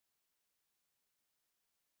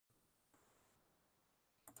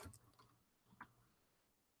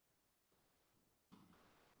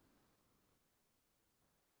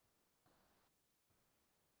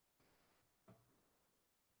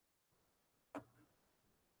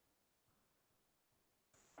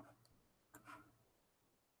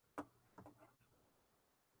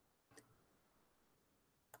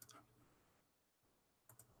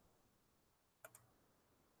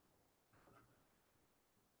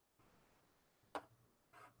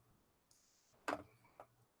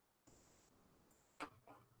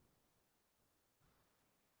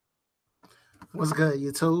What's good,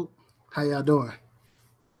 YouTube? How y'all doing?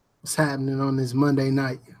 What's happening on this Monday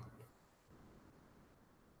night?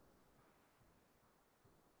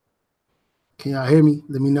 Can y'all hear me?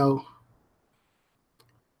 Let me know.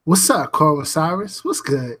 What's up, Carl Cyrus? What's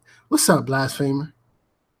good? What's up, Blasphemer?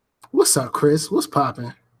 What's up, Chris? What's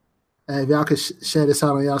popping? Hey, if y'all could share this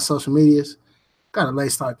out on y'all social medias. Got a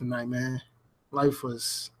late start tonight, man. Life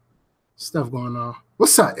was stuff going on.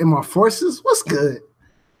 What's up, MR Forces? What's good?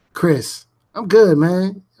 Chris, I'm good,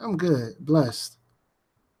 man. I'm good. Blessed.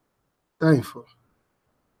 Thankful.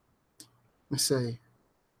 Let me say.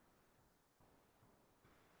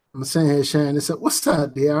 I'm sitting here sharing this up. What's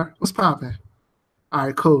up, DR? What's popping? All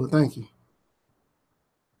right, cool. Thank you.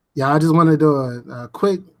 Yeah, I just want to do a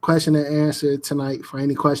quick question and answer tonight for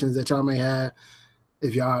any questions that y'all may have.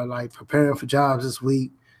 If y'all are like preparing for jobs this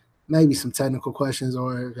week, maybe some technical questions,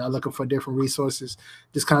 or if y'all looking for different resources,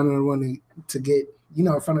 just kind of wanting to get, in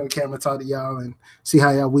front of the camera, talk to y'all and see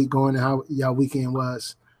how y'all week going and how y'all weekend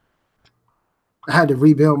was. I had to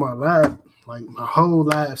rebuild my lab, like my whole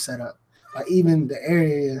lab setup. Like even the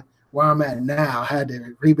area where I'm at now, I had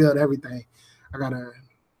to rebuild everything.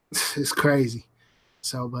 It's crazy.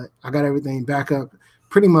 So, but I got everything back up,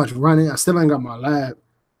 pretty much running. I still ain't got my lab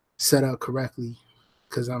set up correctly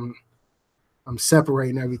because I'm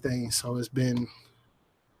separating everything. So it's been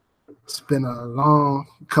a long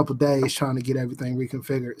couple days trying to get everything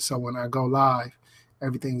reconfigured. So when I go live,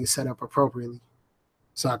 everything is set up appropriately,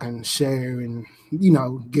 so I can share and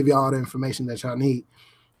give you all the information that y'all need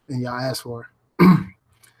and y'all ask for.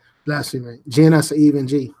 Blasphemy. GNS or even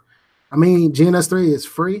G. I mean, GNS3 is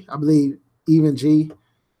free. I believe even G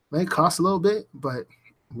may cost a little bit, but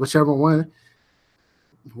whichever one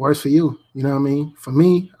works for you. You know what I mean? For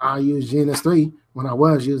me, I use GNS3 when I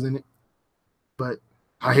was using it, but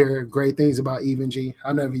I hear great things about even G.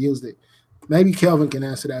 I never used it. Maybe Kelvin can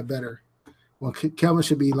answer that better. Well, Kelvin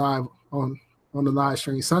should be live on the live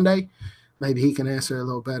stream Sunday. Maybe he can answer it a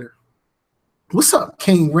little better. What's up,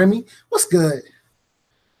 King Remy? What's good?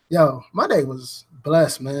 Yo, my day was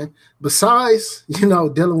blessed, man. Besides,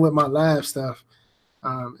 dealing with my lab stuff,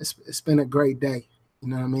 it's been a great day. You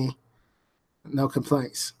know what I mean? No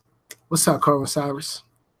complaints. What's up, Carl Cyrus?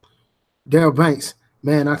 Daryl Banks.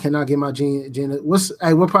 Man, I cannot get my gene.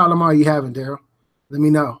 What problem are you having, Daryl? Let me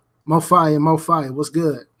know. Mo Fire. What's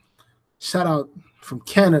good? Shout out from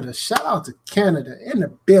Canada. Shout out to Canada in the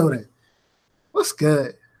building. What's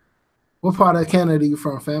good? What part of Canada you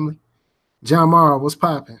from, family? John Morrow, what's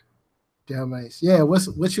popping? Daryl Banks. Yeah,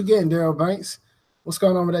 what you getting, Daryl Banks? What's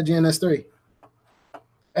going on with that GNS3?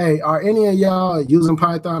 Hey, are any of y'all using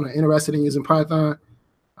Python or interested in using Python?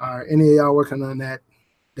 Are any of y'all working on that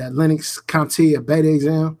Linux CompTIA beta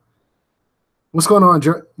exam? What's going on,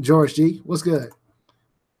 George G? What's good?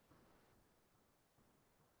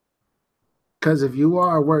 Because if you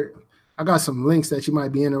are I got some links that you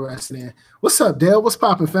might be interested in. What's up, Dale? What's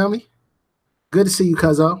popping, family? Good to see you,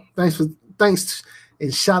 Cuzzo. Thanks,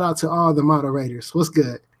 and shout out to all the moderators. What's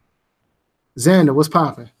good? Xander, what's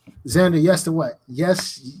popping? Xander, yes to what?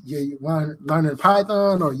 Yes, you want learning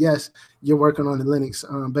Python, or yes, you're working on the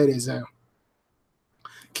Linux beta exam.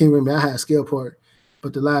 King Remy, I had Skillport,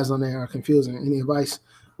 but the labs on there are confusing. Any advice?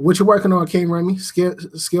 What you working on, King Remy?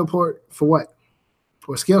 Skillport for what?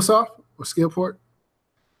 For Skillsoft or Skillport?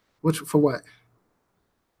 For what?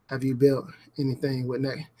 Have you built anything with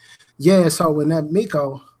that? Yeah, so with that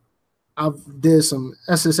Miko, I did some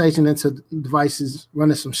SSH into devices,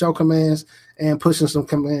 running some show commands and pushing some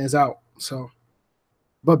commands out. So,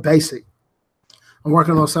 but basic. I'm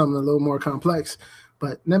working on something a little more complex,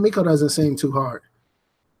 but NetMiko doesn't seem too hard.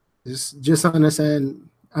 It's just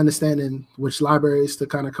understanding which libraries to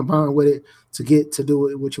kind of combine with it to get to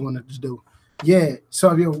do what you want to do. Yeah,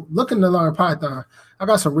 so if you're looking to learn Python, I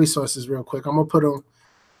got some resources real quick. I'm going to put them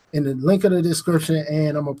in the link of the description,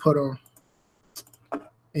 and I'm going to put them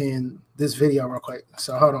in this video real quick.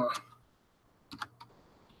 So hold on.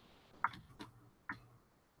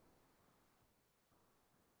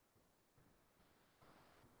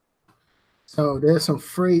 So there's some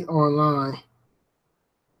free online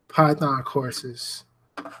Python courses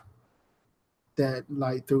that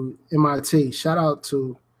like through MIT. Shout out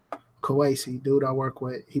to Kawasi, dude I work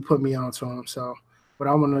with. He put me on to him. So what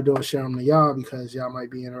I want to do is share them to y'all because y'all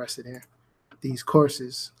might be interested in these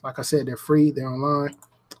courses. Like I said, they're free. They're online.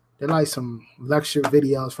 They're like some lecture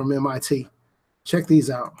videos from MIT. Check these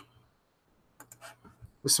out.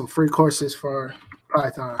 With some free courses for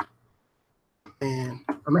Python. And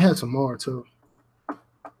I may have some more too.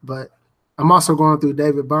 But I'm also going through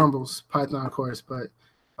David Bumble's Python course, but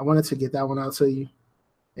I wanted to get that one out to you.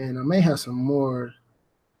 And I may have some more,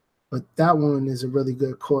 but that one is a really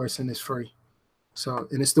good course and it's free. So,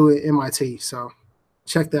 and it's through MIT. So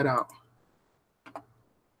check that out.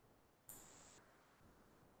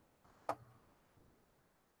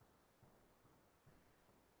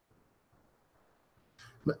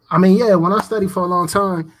 But, I mean, yeah, when I study for a long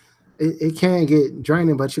time, it can get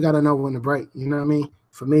draining, but you got to know when to break. You know what I mean?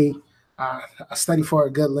 For me, I study for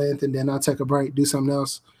a good length, and then I'll take a break, do something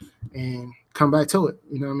else, and come back to it.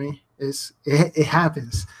 You know what I mean? It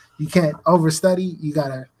happens. You can't overstudy. You got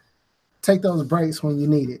to take those breaks when you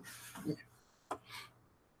need it. Yeah. Let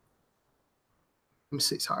me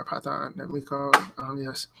see. Sorry, Python. Let me call.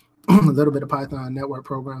 Yes, a little bit of Python network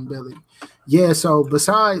programmability. Yeah. So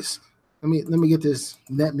besides, let me get this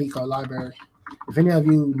NetMiko library. If any of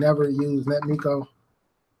you never used NetMiko,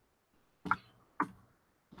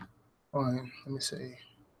 let me see.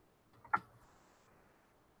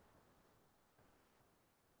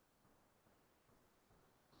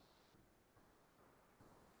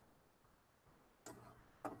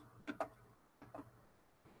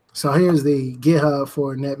 So here's the GitHub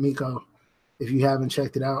for NetMiko, if you haven't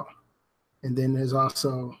checked it out. And then there's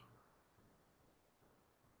also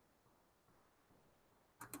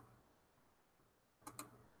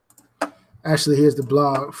actually here's the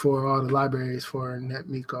blog for all the libraries for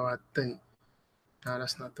NetMiko, I think. No,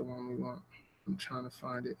 that's not the one we want. I'm trying to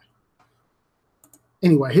find it.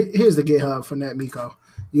 Anyway, here's the GitHub for NetMiko.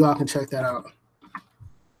 You all can check that out.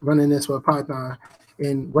 Running this with Python.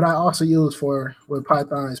 And what I also use with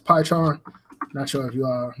Python is PyCharm. Not sure if you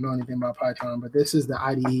all know anything about PyCharm, but this is the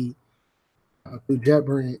IDE through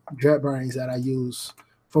JetBrains that I use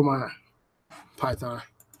for my Python.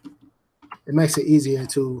 It makes it easier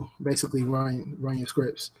to basically run your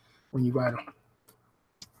scripts when you write them.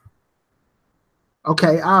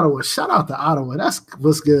 Okay, Ottawa. Shout out to Ottawa. That's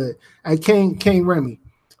what's good. Hey, King Remy,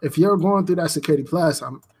 if you're going through that Security Plus,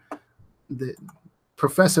 the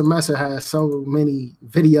Professor Messer has so many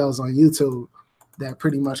videos on YouTube that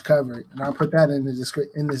pretty much cover it, and I'll put that in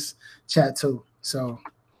this chat too. So,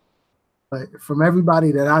 but from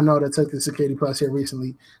everybody that I know that took the Security Plus here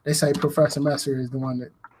recently, they say Professor Messer is the one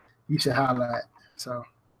that you should highlight. So,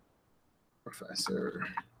 Professor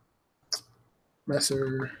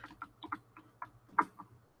Messer,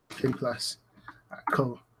 Security Plus. All right,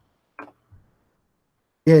 cool.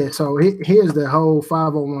 Yeah, so here's the whole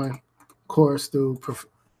 501 course through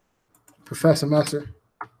Professor Messer.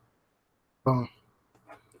 Boom.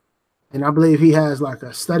 And I believe he has like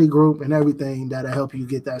a study group and everything that'll help you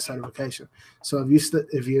get that certification. So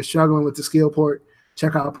if you're struggling with the skill port,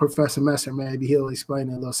 check out Professor Messer. Maybe he'll explain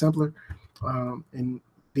it a little simpler and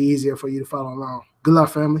be easier for you to follow along. Good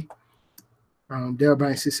luck, family. Daryl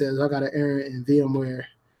Banks, he says, I got an error in VMware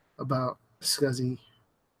about SCSI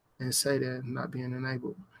and SATA not being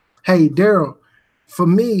enabled. Hey, Daryl, for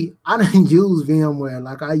me, I didn't use VMware.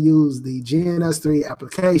 Like I use the GNS3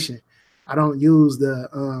 application. I don't use the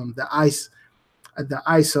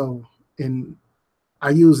ISO, and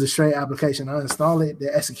I use the straight application. I install it, the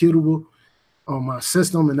executable on my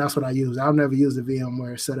system, and that's what I use. I've never used the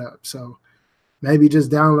VMware setup. So maybe just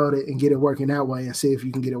download it and get it working that way and see if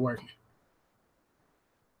you can get it working.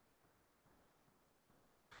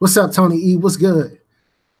 What's up, Tony E? What's good?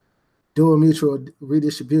 Dual mutual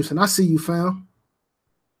redistribution. I see you, fam.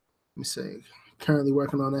 Let me see. Currently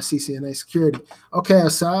working on that CCNA security. Okay,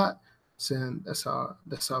 Assad. Saying that's all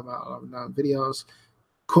about all of the videos.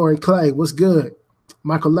 Corey Clay, what's good?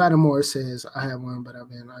 Michael Lattimore says, I have one, but I've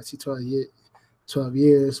been in IT 12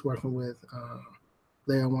 years working with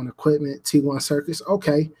layer 1 equipment, T1 circuits.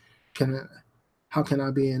 Okay. How can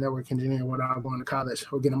I be a network engineer without going to college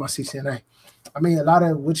or getting my CCNA? I mean, a lot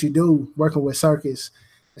of what you do working with circuits,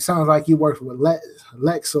 it sounds like you worked with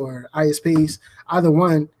Lex or ISPs. Either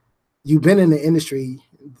one, you've been in the industry.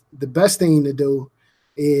 The best thing to do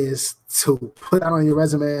is to put that on your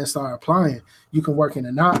resume and start applying. You can work in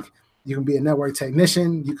a NOC. You can be a network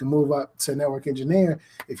technician. You can move up to network engineer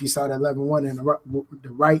if you start at level 1 in the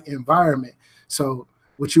right environment. So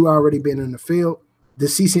with you already being in the field, the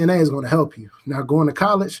CCNA is going to help you. Now going to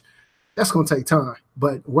college, that's going to take time.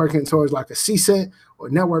 But working towards like a CCENT or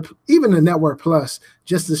network, even a network plus,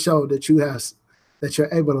 just to show that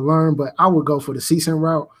you're able to learn. But I would go for the CCENT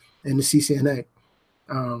route and the CCNA.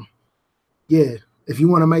 Yeah, if you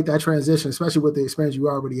want to make that transition, especially with the experience you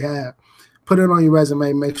already have, put it on your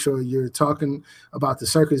resume. Make sure you're talking about the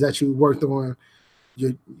circuits that you worked on,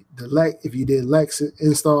 if you did Lex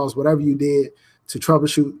installs, whatever you did to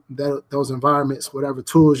troubleshoot those environments, whatever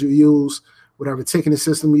tools you use, whatever ticketing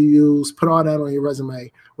system you use, put all that on your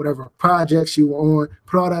resume. Whatever projects you were on,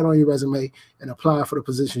 put all that on your resume and apply for the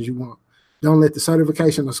positions you want. Don't let the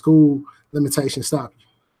certification or school limitation stop you.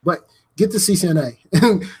 But get the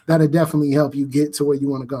CCNA. That'll definitely help you get to where you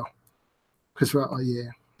want to go. Christopher, oh yeah,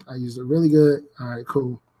 I used it really good. All right,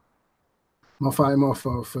 cool. More for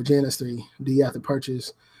GNS3. Do you have to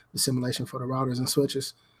purchase the simulation for the routers and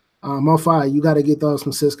switches? More you got to get those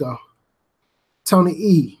from Cisco. Tony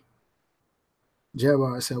E.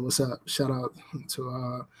 Jeremiah said, "What's up? Shout out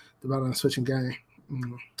to the router and switching gang.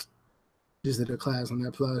 Just did a class on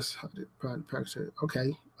that plus. I did practice it.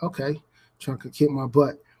 Okay. Trying to kick my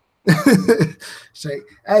butt. Say,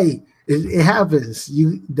 hey, it happens.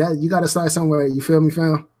 You got to start somewhere. You feel me,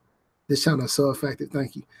 fam? This channel is so effective.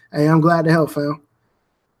 Thank you. Hey, I'm glad to help, fam.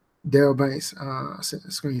 Daryl Banks, sent a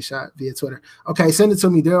screenshot via Twitter. Okay, send it to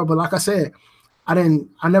me, Daryl. But like I said, I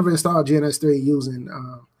never installed GNS3 using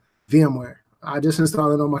VMware. I just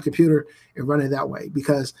installed it on my computer and run it that way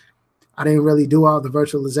because I didn't really do all the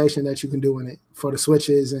virtualization that you can do in it for the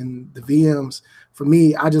switches and the VMs. For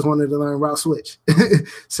me, I just wanted to learn route switch.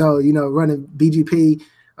 So, running BGP,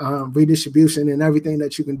 redistribution, and everything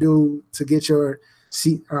that you can do to get your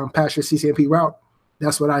past your CCNP route,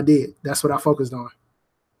 that's what I did. That's what I focused on.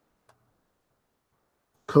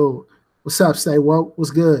 Cool. What's up, Stay Woke?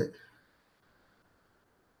 What's good?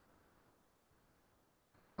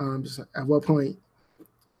 At what point?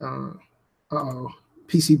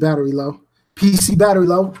 PC battery low. PC battery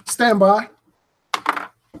low. Stand by.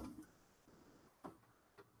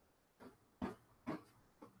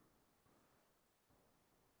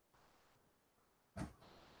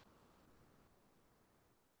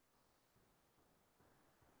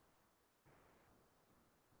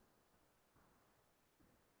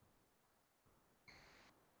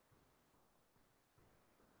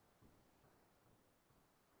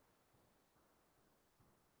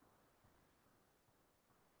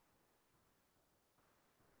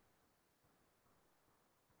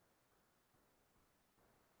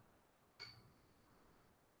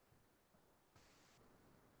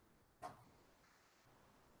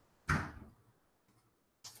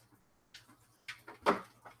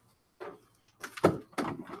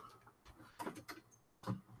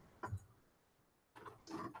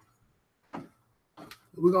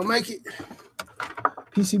 We're going to make it.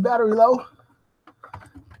 PC battery low.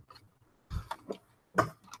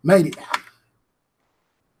 Made it.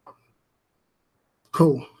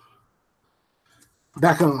 Cool.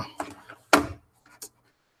 Back on.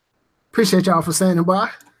 Appreciate y'all for standing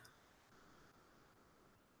by.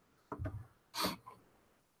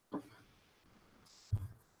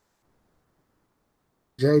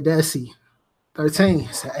 Jay Desi, 13.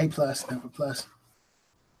 It's an A+, never plus.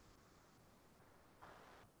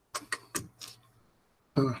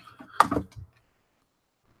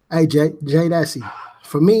 Hey, Jay Desi.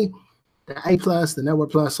 For me, the A+, the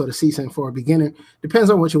Network Plus, or the CCNA for a beginner, depends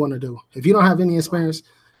on what you want to do. If you don't have any experience,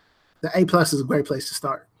 the A+ is a great place to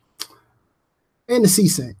start. And the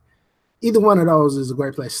CCNA. Either one of those is a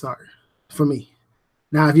great place to start for me.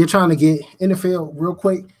 Now, if you're trying to get in the field real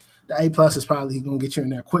quick, the A+ is probably going to get you in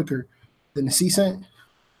there quicker than the CCNA,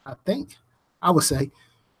 I think, I would say.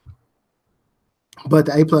 But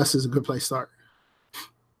the A+ is a good place to start.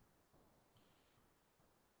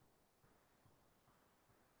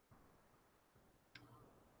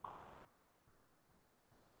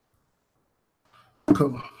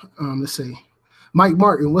 Cool. Let's see. Mike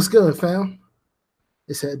Martin, what's good, fam?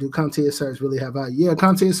 They said, do CompTIA certs really have value? Yeah,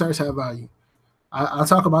 CompTIA certs have value. I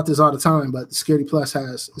talk about this all the time, but the Security Plus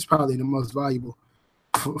is probably the most valuable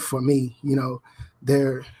for me.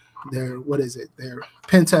 Their what is it? Their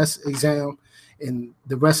pen test exam and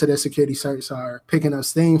the rest of their security certs are picking up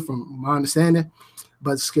steam from my understanding.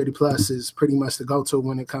 But Security Plus is pretty much the go-to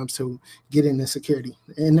when it comes to getting the security.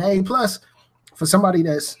 And the A+, for somebody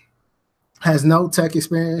that's has no tech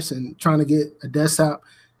experience and trying to get a desktop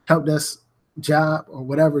help desk job or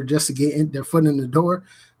whatever just to get their foot in the door,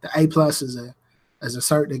 the A+ is a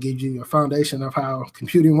cert that gives you a foundation of how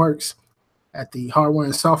computing works at the hardware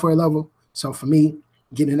and software level. So for me,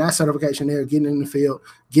 getting that certification there, getting in the field,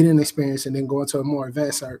 getting experience, and then going to a more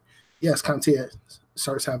advanced cert, yes, CompTIA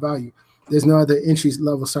certs have value. There's no other entry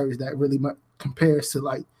level certs that really compares to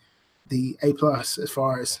like the A+ as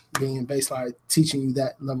far as being baseline teaching you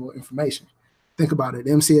that level of information. Think about it.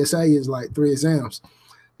 The MCSA is like 3 exams.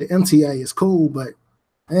 The MTA is cool, but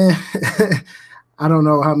I don't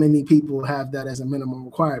know how many people have that as a minimum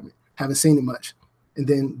requirement. Haven't seen it much. And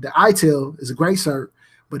then the ITIL is a great cert,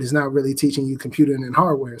 but it's not really teaching you computing and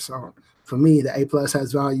hardware. So for me, the A+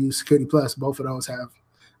 has value, Security Plus, both of those have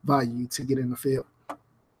value to get in the field.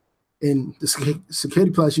 In the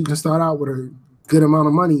Security Plus, you can start out with a good amount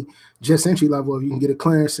of money, just entry level, if you can get a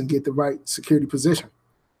clearance and get the right security position.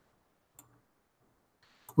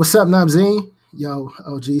 What's up, Nabzine? Yo,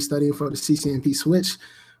 OG studying for the CCNP switch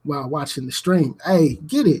while watching the stream. Hey,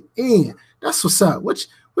 get it in. That's what's up. What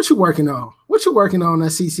you working on? What you working on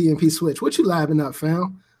that CCNP switch? What you labbing up,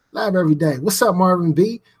 fam? Lab every day. What's up, Marvin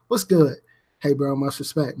B? What's good? Hey, bro, much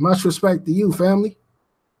respect. Much respect to you, family.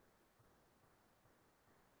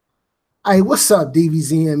 Hey, what's up,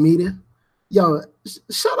 DVZN Media? Yo,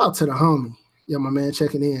 shout out to the homie. Yo, my man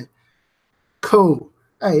checking in. Cool.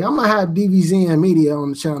 Hey, I'm going to have DVZN Media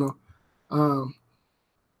on the channel. Hold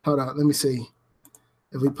on, let me see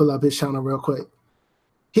if we pull up his channel real quick.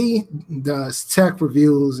 He does tech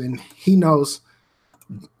reviews and he knows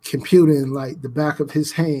computing like the back of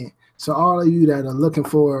his hand. So all of you that are looking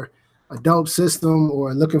for a dope system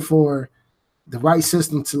or looking for the right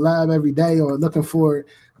system to lab every day or looking for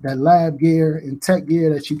that lab gear and tech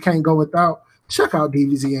gear that you can't go without, check out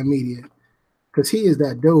DVZN Media because he is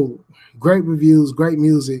that dude. Great reviews, great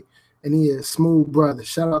music, and he is a smooth brother.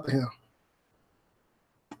 Shout out to him.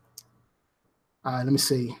 All right, let me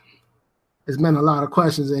see. There's been a lot of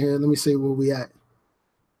questions in here. Let me see where we at.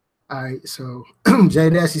 All right, so Jay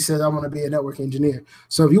Dashy says, I want to be a network engineer.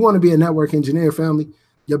 So if you want to be a network engineer, family,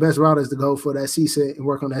 your best route is to go for that CCNA and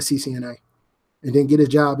work on that CCNA and then get a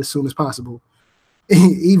job as soon as possible.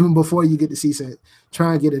 Even before you get the CCNA,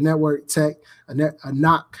 try and get a network tech, a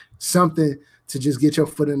knock, something to just get your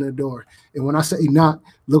foot in the door. And when I say knock,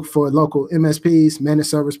 look for local MSPs, managed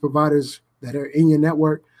service providers that are in your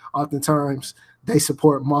network. Oftentimes, they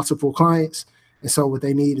support multiple clients. And so what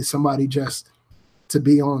they need is somebody just to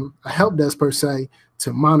be on a help desk per se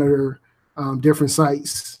to monitor different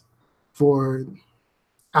sites for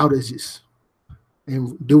outages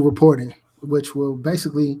and do reporting, which will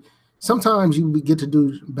basically, sometimes you get to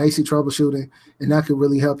do basic troubleshooting and that could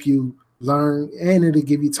really help you learn and it'll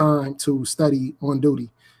give you time to study on duty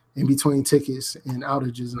in between tickets and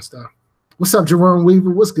outages and stuff. What's up, Jerome Weaver?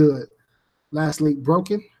 What's good? Last link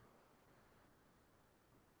broken.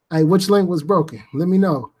 Hey, which link was broken? Let me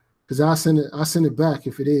know, because I'll send it back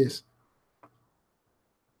if it is.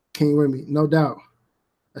 Can you hear me? No doubt.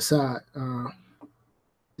 Aside,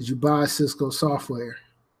 did you buy Cisco software?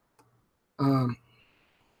 You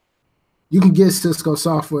can get Cisco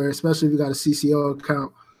software, especially if you got a CCO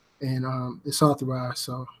account and it's authorized.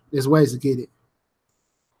 So there's ways to get it.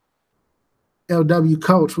 LW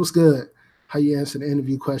Coach, what's good? How you answer the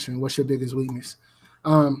interview question? What's your biggest weakness?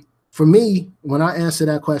 For me, when I answer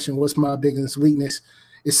that question, what's my biggest weakness?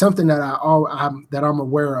 It's something that I'm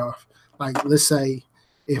aware of. Like, let's say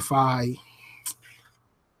if I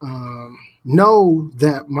know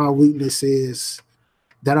that my weakness is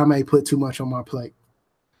that I may put too much on my plate.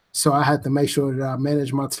 So I have to make sure that I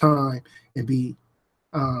manage my time and be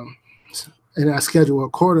and I schedule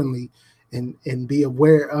accordingly and be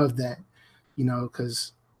aware of that, you know,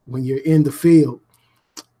 because when you're in the field,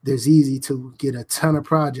 there's easy to get a ton of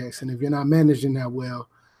projects. And if you're not managing that well,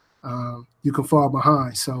 you can fall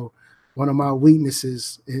behind. So one of my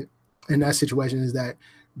weaknesses in that situation is that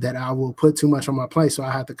I will put too much on my plate. So I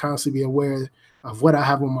have to constantly be aware of what I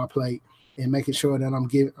have on my plate and making sure that I'm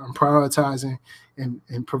prioritizing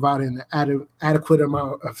and providing an adequate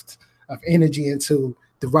amount of energy into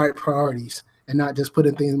the right priorities and not just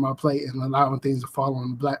putting things in my plate and allowing things to fall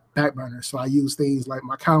on the back burner. So I use things like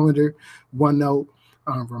my calendar, OneNote,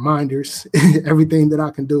 reminders, everything that I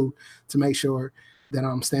can do to make sure that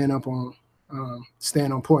I'm staying on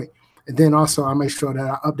point. And then also I make sure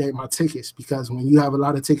that I update my tickets, because when you have a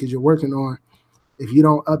lot of tickets you're working on, if you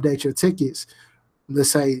don't update your tickets,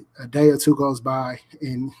 let's say a day or two goes by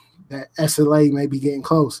and that SLA may be getting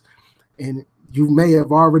close and you may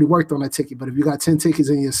have already worked on that ticket, but if you got 10 tickets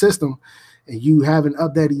in your system and you haven't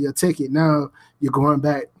updated your ticket, now you're going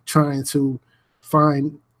back trying to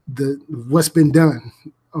find what's been done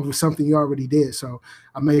over something you already did. So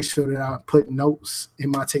I make sure that I put notes in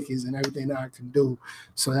my tickets and everything that I can do,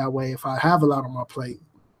 so that way if I have a lot on my plate,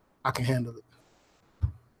 I can handle it.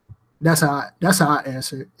 That's how I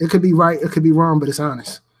answer it. It could be right, it could be wrong, but it's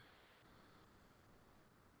honest.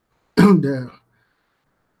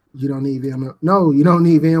 You don't need VMware. No, you don't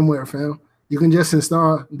need VMware, fam. You can just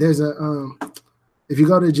install. There's a if you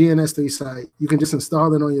go to the GNS3 site, you can just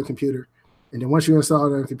install it on your computer. And then once you install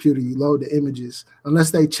it on your computer, you load the images,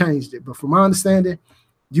 unless they changed it. But from my understanding,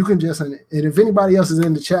 you can just, and if anybody else is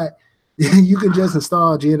in the chat, you can just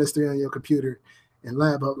install GNS3 on your computer and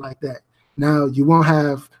lab up like that. Now, you won't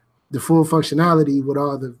have the full functionality with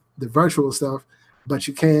all the virtual stuff, but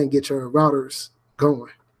you can get your routers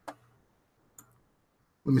going.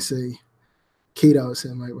 Let me see. Keto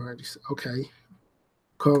said, Mike Rogers. Okay.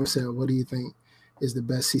 Corbin said, what do you think is the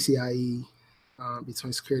best CCIE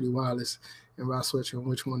between security wireless and route switch, and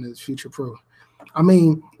which one is future proof? I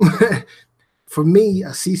mean, for me, a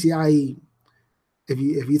CCIE, if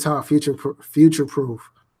you talk future proof,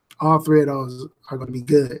 all three of those are going to be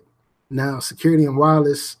good. Now, security and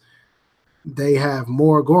wireless, they have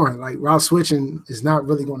more going. Like route switching is not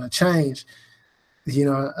really going to change,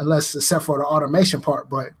 unless except for the automation part.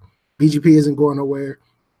 But BGP isn't going nowhere.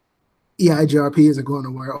 EIGRP isn't going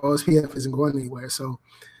nowhere. OSPF isn't going anywhere. So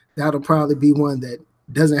that'll probably be one that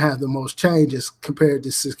doesn't have the most changes compared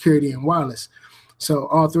to security and wireless. So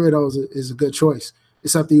all three of those is a good choice.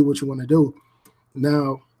 It's up to you what you want to do.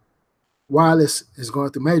 Now, wireless is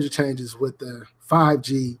going through major changes with the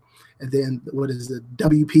 5G, and then what is the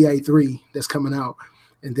WPA3 that's coming out,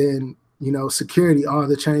 and then security, all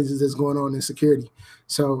the changes that's going on in security.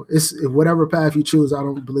 So it's whatever path you choose, I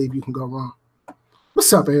don't believe you can go wrong.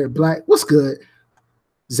 What's up, Eric Black? What's good?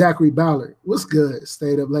 Zachary Ballard, what's good?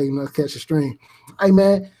 Stayed up late enough to catch a stream. Hey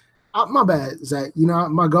man, my bad, Zach.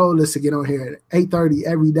 My goal is to get on here at 8:30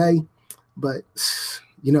 every day, but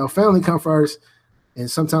family come first, and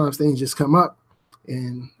sometimes things just come up,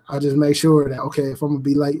 and I just make sure that, okay, if I'm gonna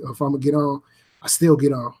be late or if I'm gonna get on, I still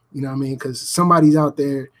get on. You know what I mean? Because somebody's out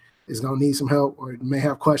there is gonna need some help or may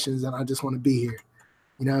have questions, and I just want to be here.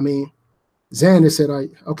 You know what I mean? Xander said,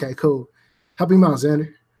 okay, cool. Help him out,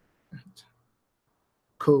 Xander.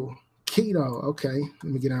 Cool. Keto. Okay,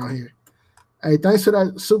 let me get out here. Hey, thanks for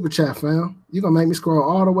that super chat, fam. You're gonna make me scroll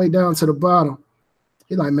all the way down to the bottom.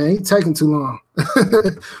 He's like, man, he's taking too long.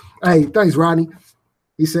 Hey, thanks, Rodney.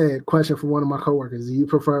 He said, question for one of my coworkers: do you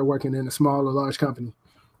prefer working in a small or large company?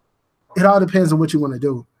 It all depends on what you want to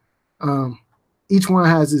do. Each one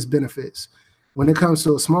has its benefits. When it comes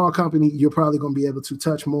to a small company, you're probably going to be able to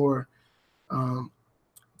touch more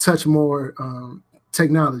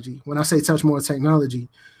technology. When I say touch more technology,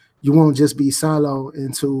 you won't just be siloed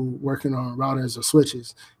into working on routers or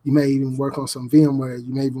switches. You may even work on some VMware.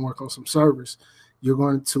 You may even work on some servers. You're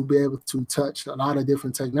going to be able to touch a lot of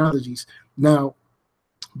different technologies. Now,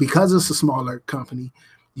 because it's a smaller company,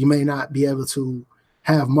 you may not be able to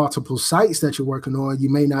have multiple sites that you're working on. You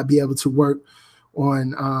may not be able to work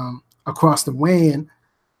on across the WAN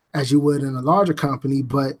as you would in a larger company,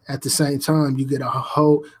 but at the same time, you get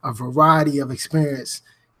a variety of experience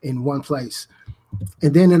in one place.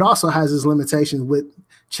 And then it also has its limitations with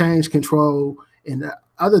change control and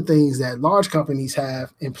other things that large companies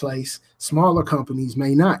have in place. Smaller companies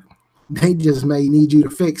may not. They just may need you to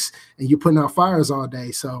fix, and you're putting out fires all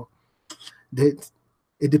day. So it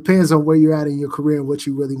depends on where you're at in your career and what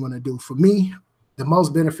you really want to do. For me, the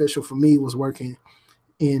most beneficial for me was working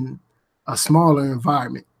in a smaller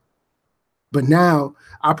environment. But now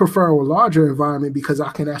I prefer a larger environment because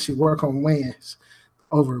I can actually work on WANs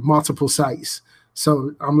over multiple sites.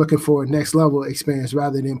 So I'm looking for a next level experience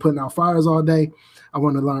rather than putting out fires all day. I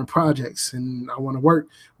want to learn projects, and I want to work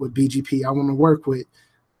with BGP. I want to work with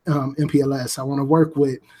MPLS. I want to work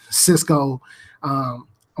with Cisco on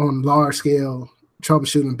large scale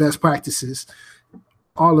troubleshooting best practices.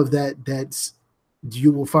 All of that's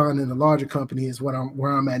you will find in a larger company is where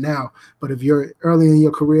I'm at now. But if you're early in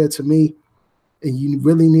your career, to me, and you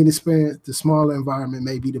really need experience, the smaller environment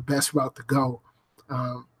may be the best route to go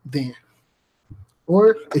then.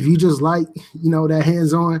 Or if you just like, that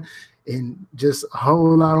hands-on and just a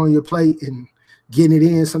whole lot on your plate and getting it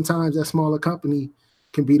in, sometimes that smaller company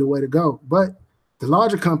can be the way to go. But the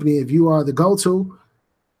larger company, if you are the go-to,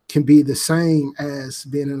 can be the same as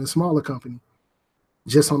being in a smaller company,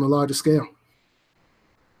 just on a larger scale.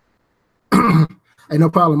 Hey, no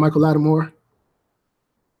problem, Michael Lattimore.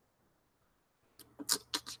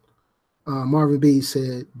 Marvin B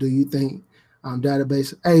said, do you think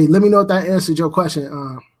database? Hey, let me know if that answered your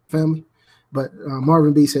question, family. But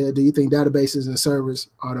Marvin B said, do you think databases and servers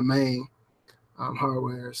are the main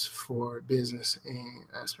hardwares for business and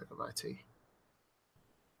aspect of IT?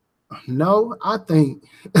 No, I think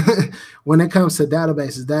when it comes to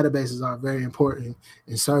databases are very important,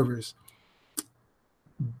 and servers.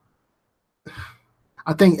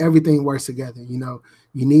 I think everything works together.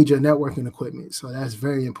 You need your networking equipment, so that's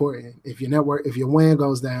very important. If your WAN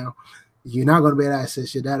goes down, you're not going to be able to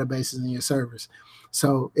access your databases and your servers.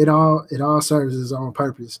 So it all serves its own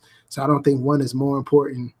purpose. So I don't think one is more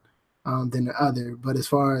important than the other. But as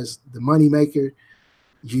far as the money maker,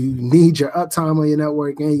 you need your uptime on your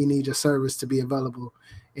network, and you need your service to be available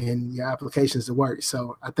and your applications to work.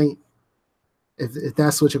 So I think if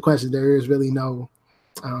that's what your question, there is really no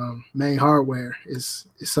main hardware. It's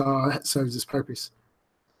all serves its purpose.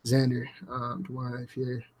 Xander, if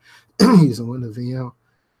you're using Windows VM,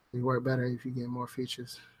 it work better if you get more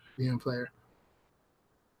features. VM player.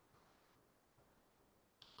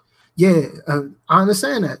 Yeah, I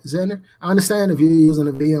understand that, Xander. I understand if you're using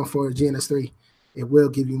a VM for GNS3. it will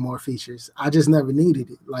give you more features. I just never needed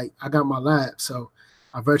it. Like, I got my lab, so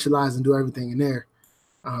I virtualize and do everything in there.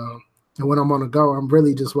 And when I'm on the go, I'm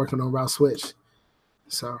really just working on route switch.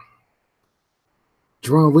 So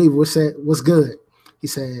Jerome Weaver, what's good? He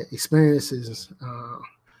said experience is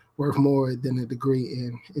worth more than a degree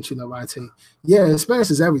in entry-level IT. Yeah,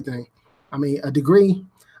 experience is everything. I mean, a degree,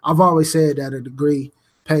 I've always said that a degree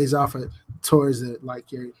pays off towards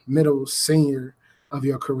like your middle senior of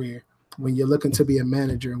your career. When you're looking to be a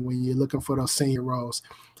manager, when you're looking for those senior roles,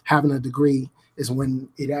 having a degree is when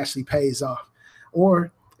it actually pays off.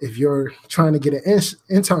 Or if you're trying to get an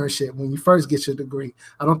internship when you first get your degree,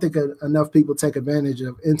 I don't think enough people take advantage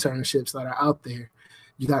of internships that are out there.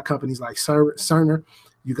 You got companies like Cerner,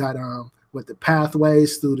 you got with the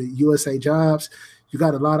pathways through the USA Jobs, you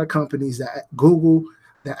got a lot of companies that Google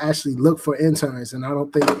that actually look for interns, and I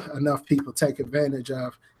don't think enough people take advantage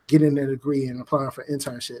of getting a degree and applying for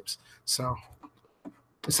internships. So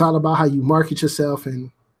it's all about how you market yourself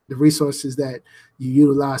and the resources that you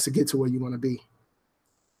utilize to get to where you want to be.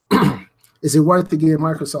 Is it worth to get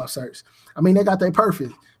Microsoft certs? I mean, they got their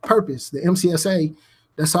purpose. The MCSA,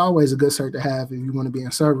 that's always a good cert to have if you want to be in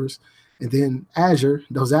servers. And then Azure,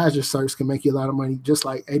 those Azure certs can make you a lot of money, just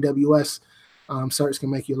like AWS certs can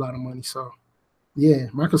make you a lot of money. So yeah,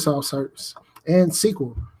 Microsoft certs and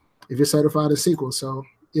SQL, if you're certified in SQL. So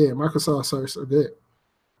yeah, Microsoft certs are good.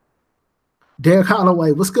 Derek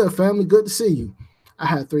Holloway, what's good, family? Good to see you. I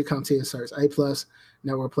had 3 CompTIA certs, A+,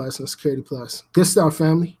 Network Plus, and Security Plus. Good stuff,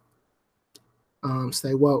 family.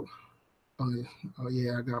 Stay woke. Oh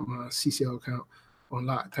yeah, I got my CCO account on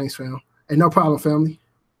lock. Thanks, fam. And no problem, family.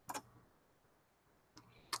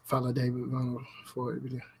 Follow David for it.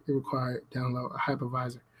 It required download a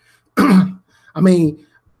hypervisor. I mean,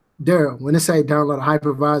 Daryl, when it say download a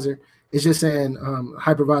hypervisor, it's just saying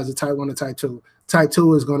hypervisor type 1 and type 2. Type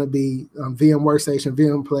 2 is going to be VM Workstation,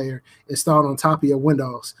 VM Player installed on top of your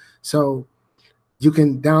Windows. So you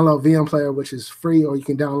can download VM Player, which is free, or you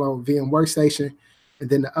can download VM Workstation. And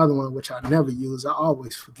then the other one, which I never use, I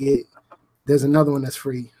always forget. There's another one that's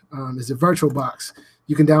free. It's a VirtualBox.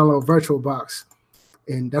 You can download VirtualBox,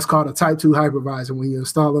 and that's called a Type 2 hypervisor when you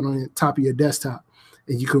install it on the top of your desktop,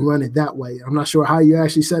 and you can run it that way. I'm not sure how you're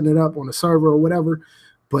actually setting it up on a server or whatever,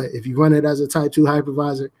 but if you run it as a Type 2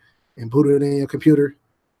 hypervisor and boot it in your computer,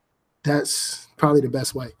 that's probably the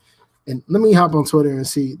best way. And let me hop on Twitter and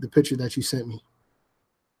see the picture that you sent me.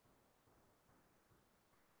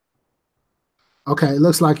 Okay, it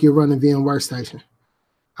looks like you're running VM Workstation.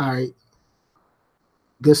 All right,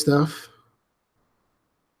 good stuff.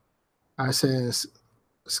 I said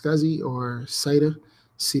SCSI or SATA,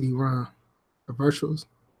 CD-ROM, or virtuals.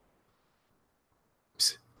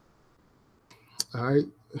 All right,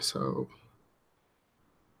 so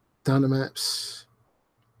Dynamaps,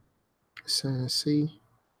 CNC.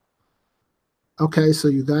 Okay, so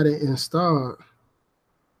you got it installed.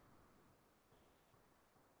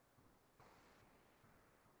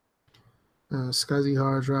 SCSI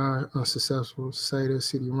hard drive, unsuccessful, SATA,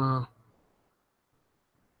 CD-ROM.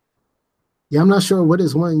 Yeah, I'm not sure what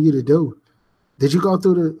it's wanting you to do. Did you go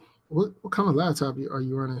through the, what kind of laptop are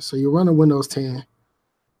you running? So you're running Windows 10.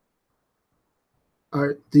 All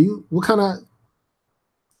right, what kind of,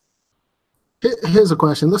 here's a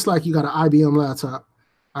question. Looks like you got an IBM laptop.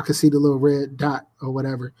 I can see the little red dot or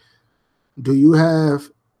whatever. Do you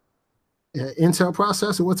have an Intel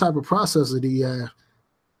processor? What type of processor do you have?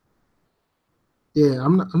 Yeah,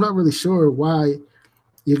 I'm not really sure why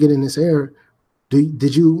you're getting this error. Do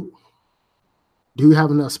you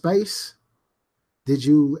have enough space? Did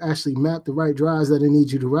you actually map the right drives that it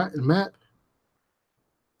needs you to map?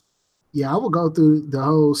 Yeah, I will go through the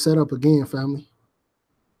whole setup again, family,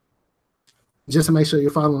 just to make sure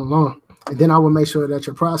you're following along. And then I will make sure that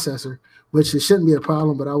your processor, which it shouldn't be a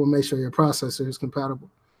problem, but I will make sure your processor is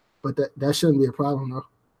compatible. But that shouldn't be a problem,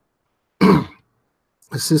 though.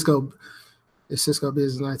 It's Cisco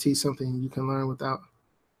Business IT, something you can learn without.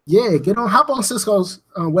 Yeah, hop on Cisco's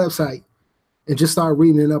website and just start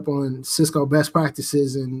reading it up on Cisco best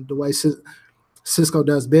practices and the way Cisco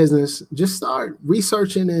does business. Just start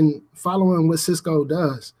researching and following what Cisco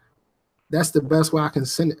does. That's the best way I can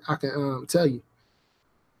tell you.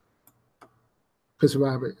 Chris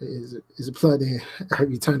Robert is plugged in. Have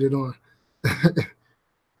you turned it on?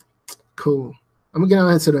 Cool. I'm gonna get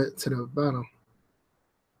on to the bottom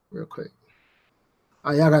real quick.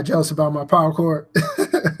 Oh, y'all got jealous about my power cord.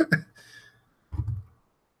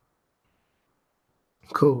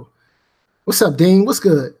 Cool. What's up, Dean? What's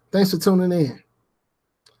good? Thanks for tuning in.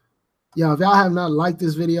 Y'all, if y'all have not liked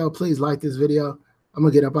this video, please like this video. I'm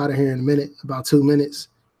gonna get up out of here in a minute, about 2 minutes.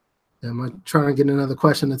 I'm going to try and get another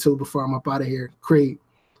question or two before I'm up out of here. Creed,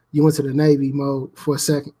 you went to the Navy mode for a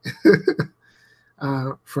second.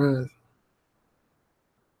 Friends.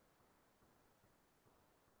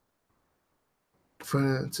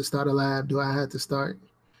 To start a lab, do I have to start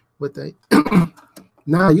with a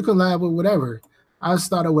nah, you can lab with whatever. I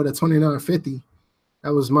started with a 2950.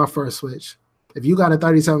 That was my first switch. If you got a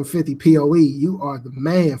 3750 PoE, you are the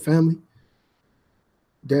man, family.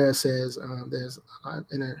 Dara says there's a lot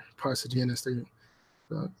inner parts of GNS3.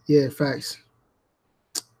 Yeah, facts.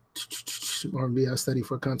 RB, I study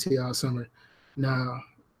for Conti all summer. Now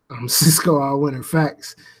I'm Cisco all winter.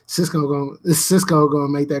 Facts. Cisco gonna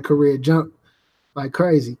make that career jump like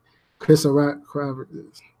crazy. Chris O'Rourke,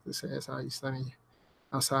 this says how you study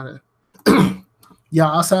outside of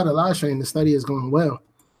outside of live stream, the study is going well.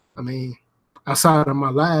 I mean, outside of my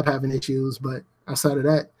lab having issues, but outside of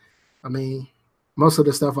that, I mean, most of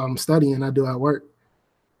the stuff I'm studying, I do at work.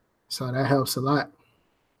 So that helps a lot.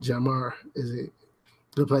 Jamar is a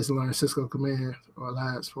good place to learn Cisco command or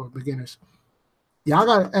labs for beginners. Yeah,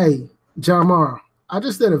 Jamar, I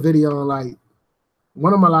just did a video on like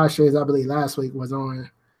one of my live streams, I believe last week, was on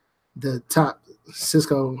the top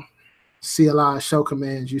Cisco CLI show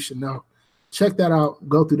commands you should know. Check that out.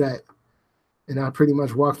 Go through that. And I pretty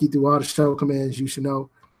much walk you through all the show commands you should know.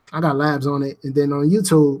 I got labs on it. And then on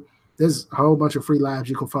YouTube, there's a whole bunch of free labs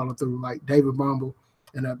you can follow through, like David Bumble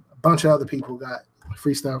and a bunch of other people got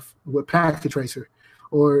free stuff with Packet Tracer.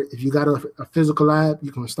 Or if you got a physical lab,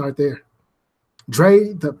 you can start there.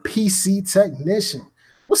 Dre, the PC technician.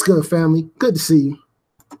 What's good, family? Good to see you.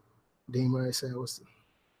 Dean Murray said, what's the...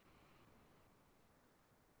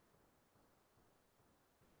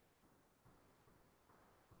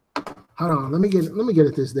 Hold on, let me get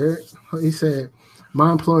at this, Derek. He said,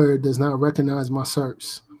 my employer does not recognize my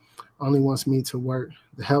certs, only wants me to work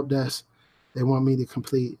the help desk. They want me to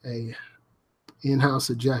complete a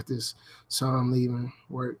in-house objectives, so I'm leaving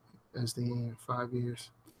work SD in 5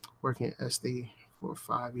 years, working at SD for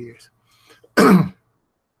 5 years.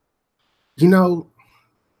 You know,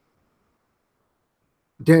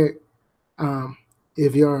 Derek,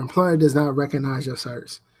 if your employer does not recognize your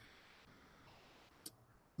certs,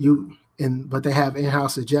 but they have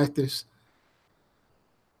in-house objectives,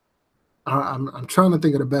 I'm trying to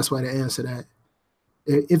think of the best way to answer that.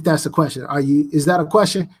 If that's the question, is that a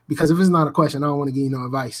question? Because if it's not a question, I don't want to give you no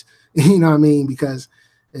advice. You know what I mean? Because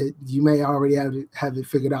you may already have it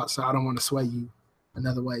figured out, so I don't want to sway you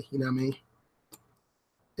another way. You know what I mean?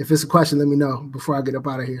 If it's a question, let me know before I get up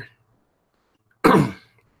out of here.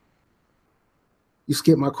 You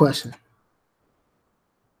skipped my question.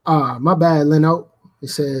 My bad, Leno. It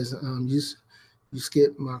says you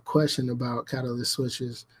skipped my question about catalyst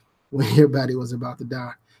switches when your battery was about to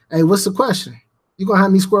die. Hey, what's the question? You gonna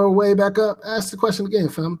have me scroll way back up? Ask the question again,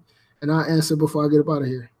 fam, and I'll answer before I get up out of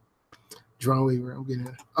here. Drone Weaver, I'm getting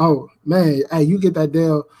it. Oh man, hey, you get that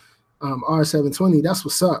Dell R720? That's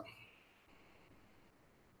what's up.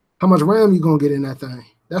 How much RAM you gonna get in that thing?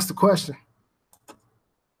 That's the question.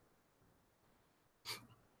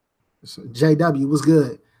 So, JW, what's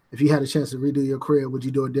good? If you had a chance to redo your career, would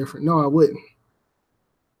you do it different? No, I wouldn't.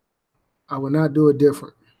 I would not do it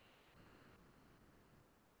different.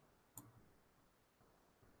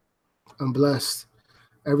 I'm blessed.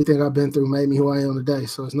 Everything I've been through made me who I am today,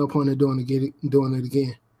 so there's no point in doing it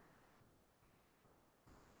again.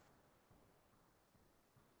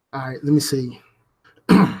 All right, let me see.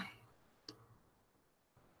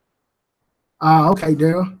 Okay,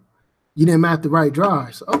 Daryl. You didn't map the right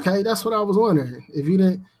drives. Okay, that's what I was wondering. If you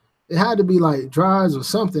didn't, it had to be like drives or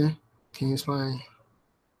something. Can you explain?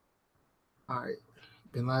 All right.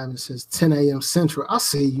 Been live since 10 a.m. Central. I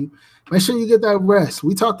see you. Make sure you get that rest.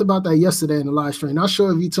 We talked about that yesterday in the live stream. Not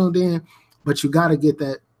sure if you tuned in, but you got to get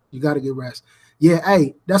that. You got to get rest. Yeah,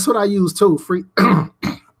 hey, that's what I use too. Free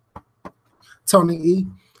Tony E.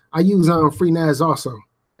 I use free NAS also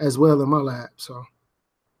as well in my lab. So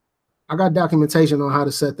I got documentation on how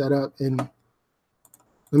to set that up. And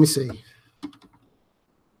let me see.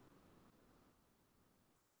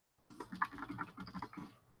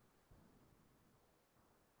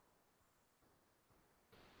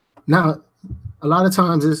 Now, a lot of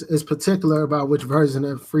times it's particular about which version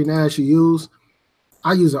of free NAS you use.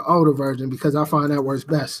 I use an older version because I find that works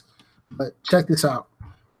best. But check this out.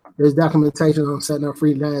 There's documentation on setting up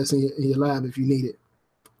free NAS in your lab if you need it.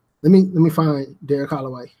 Let me find Derek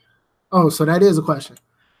Holloway. Oh, so that is a question.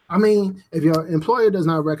 I mean, if your employer does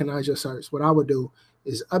not recognize your certs, what I would do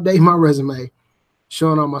is update my resume,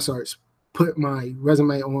 showing all my certs, put my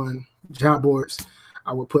resume on job boards.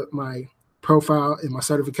 I would put my profile and my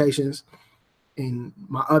certifications and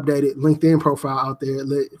my updated LinkedIn profile out there.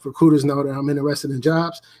 Let recruiters know that I'm interested in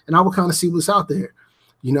jobs, and I would kind of see what's out there,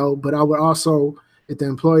 you know. But I would also, if the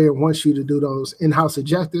employer wants you to do those in-house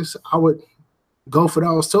objectives, I would go for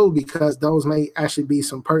those too, because those may actually be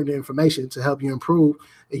some pertinent information to help you improve.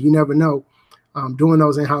 And you never know, doing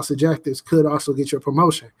those in-house objectives could also get you a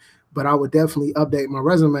promotion. But I would definitely update my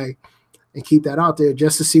resume and keep that out there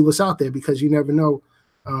just to see what's out there, because you never know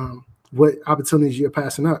what opportunities you're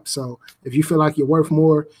passing up. So if you feel like you're worth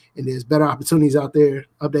more and there's better opportunities out there,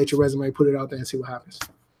 update your resume, put it out there, and see what happens.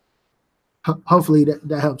 Hopefully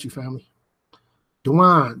that helped you, family.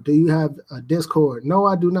 Dwan, do you have a Discord? No,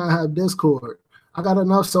 I do not have Discord. I got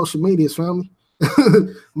enough social medias, family.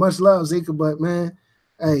 Much love, Zika, but man,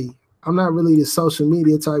 hey, I'm not really the social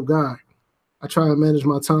media type guy. I try and manage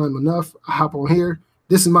my time enough. I hop on here.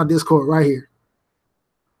 This is my Discord right here.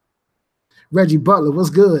 Reggie Butler, what's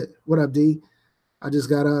good? What up, D? I just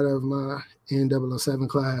got out of my N007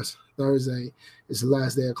 class. Thursday is the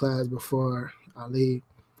last day of class before I leave.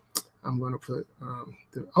 I'm going to put,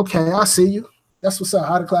 okay, I see you. That's what's up.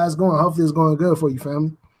 How the class going? Hopefully it's going good for you,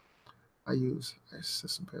 family. I use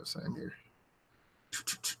system pair same here.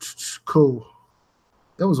 Cool.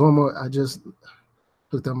 There was one more. I just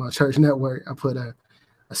looked at my church network. I put a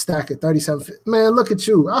stack of 37. Man, look at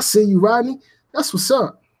you. I see you, Rodney. That's what's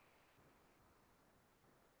up.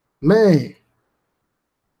 Man.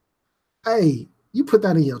 Hey, you put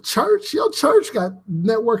that in your church? Your church got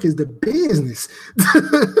network is the business.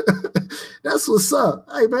 That's what's up.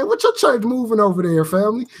 Hey, man, what your church moving over there,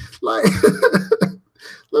 family? Like,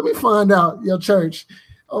 let me find out your church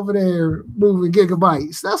over there moving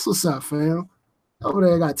gigabytes. That's what's up, fam. Over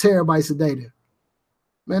there got terabytes of data.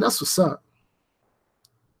 Man, that's what's up.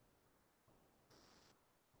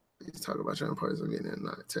 Let's talk about your person getting in,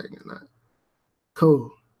 not tagging or not.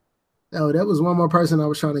 Cool. Oh, that was one more person I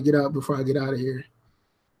was trying to get out before I get out of here.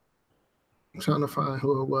 I'm trying to find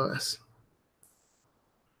who it was.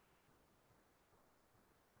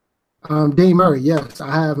 Dean Murray, yes,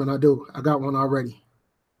 I have and I do. I got one already.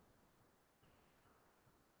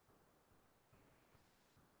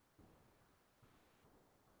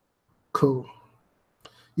 Cool.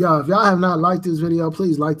 Yo, if y'all have not liked this video,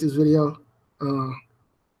 please like this video.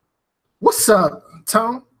 What's up,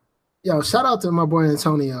 Tom? Yo, shout out to my boy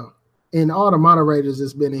Antonio and all the moderators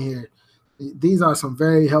that's been in here. These are some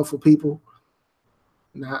very helpful people.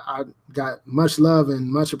 And I got much love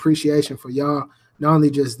and much appreciation for y'all. Not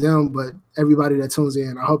only just them, but everybody that tunes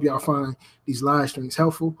in. I hope y'all find these live streams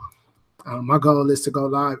helpful. My goal is to go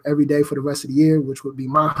live every day for the rest of the year, which would be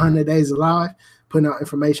my 100 days alive, putting out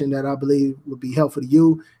information that I believe would be helpful to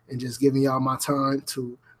you and just giving y'all my time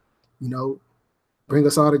to, you know, bring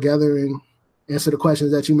us all together and answer the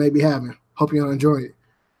questions that you may be having. Hope y'all enjoy it.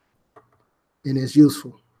 And it's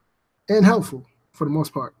useful and helpful for the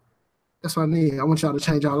most part. That's what I need. I want y'all to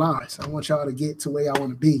change our lives. I want y'all to get to where y'all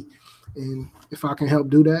want to be. And if I can help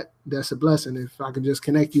do that, that's a blessing. If I can just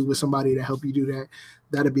connect you with somebody to help you do that,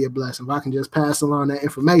 that'd be a blessing. If I can just pass along that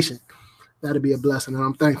information, that'd be a blessing. And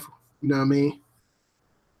I'm thankful. You know what I mean?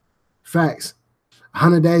 Facts.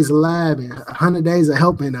 100 days of lab and 100 days of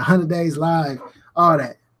helping, 100 days live, all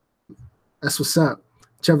that. That's what's up.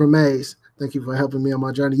 Trevor Mays, thank you for helping me on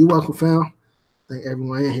my journey. You're welcome, fam. Thank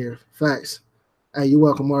everyone in here. Facts. Hey, you're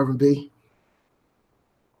welcome, Marvin B.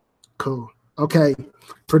 Cool. Okay.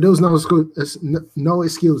 Produce no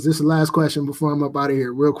excuse. This is the last question before I'm up out of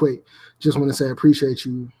here. Real quick. Just want to say I appreciate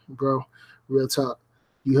you, bro. Real talk.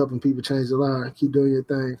 You helping people change their lives. Keep doing your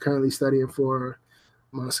thing. Currently studying for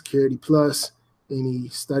my Security Plus. Any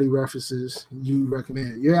study references you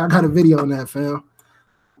recommend? Yeah, I got a video on that, fam.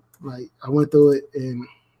 Like, I went through it and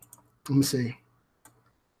let me see.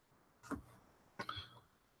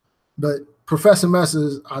 But Professor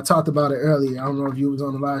Messers, I talked about it earlier. I don't know if you was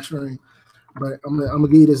on the live stream, but I'm gonna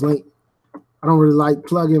give you this link. I don't really like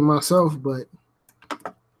plugging myself, but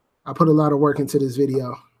I put a lot of work into this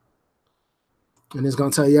video. And it's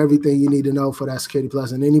gonna tell you everything you need to know for that Security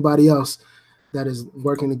Plus. And anybody else that is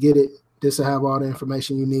working to get it, this will have all the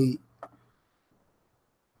information you need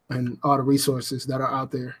and all the resources that are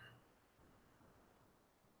out there.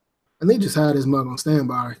 And they just had this mug on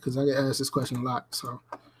standby because I get asked this question a lot. So,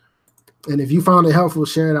 and if you found it helpful,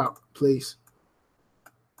 share it out, please.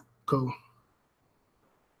 Cool.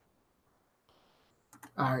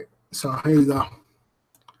 All right, so here you go.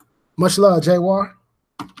 Much love, Jaywar.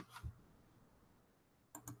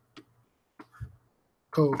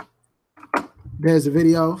 Cool. There's the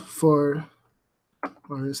video for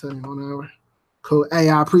 1 hour. Cool. Hey,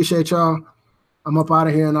 I appreciate y'all. I'm up out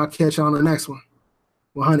of here, and I'll catch you on the next one.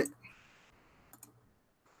 100.